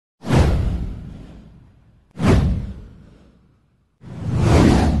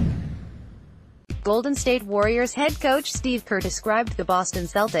Golden State Warriors head coach Steve Kerr described the Boston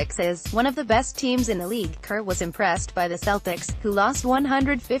Celtics as one of the best teams in the league. Kerr was impressed by the Celtics, who lost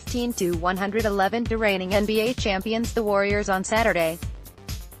 115-111 to reigning NBA champions the Warriors on Saturday.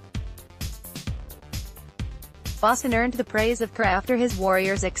 Boston earned the praise of Kerr after his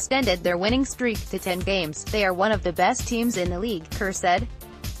Warriors extended their winning streak to 10 games. "They are one of the best teams in the league," Kerr said.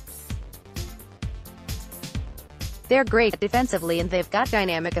 "They're great defensively and they've got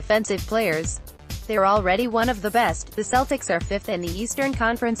dynamic offensive players. They're already one of the best." The Celtics are fifth in the Eastern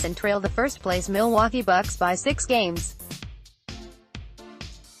Conference and trail the first-place Milwaukee Bucks by 6 games.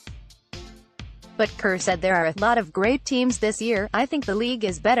 But Kerr said there are a lot of great teams this year. "I think the league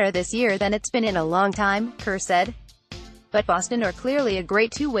is better this year than it's been in a long time," Kerr said. "But Boston are clearly a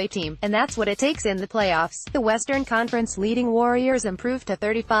great two-way team, and that's what it takes in the playoffs." The Western Conference leading Warriors improved to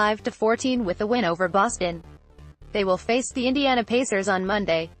 35-14 with a win over Boston. They will face the Indiana Pacers on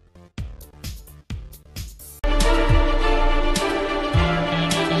Monday.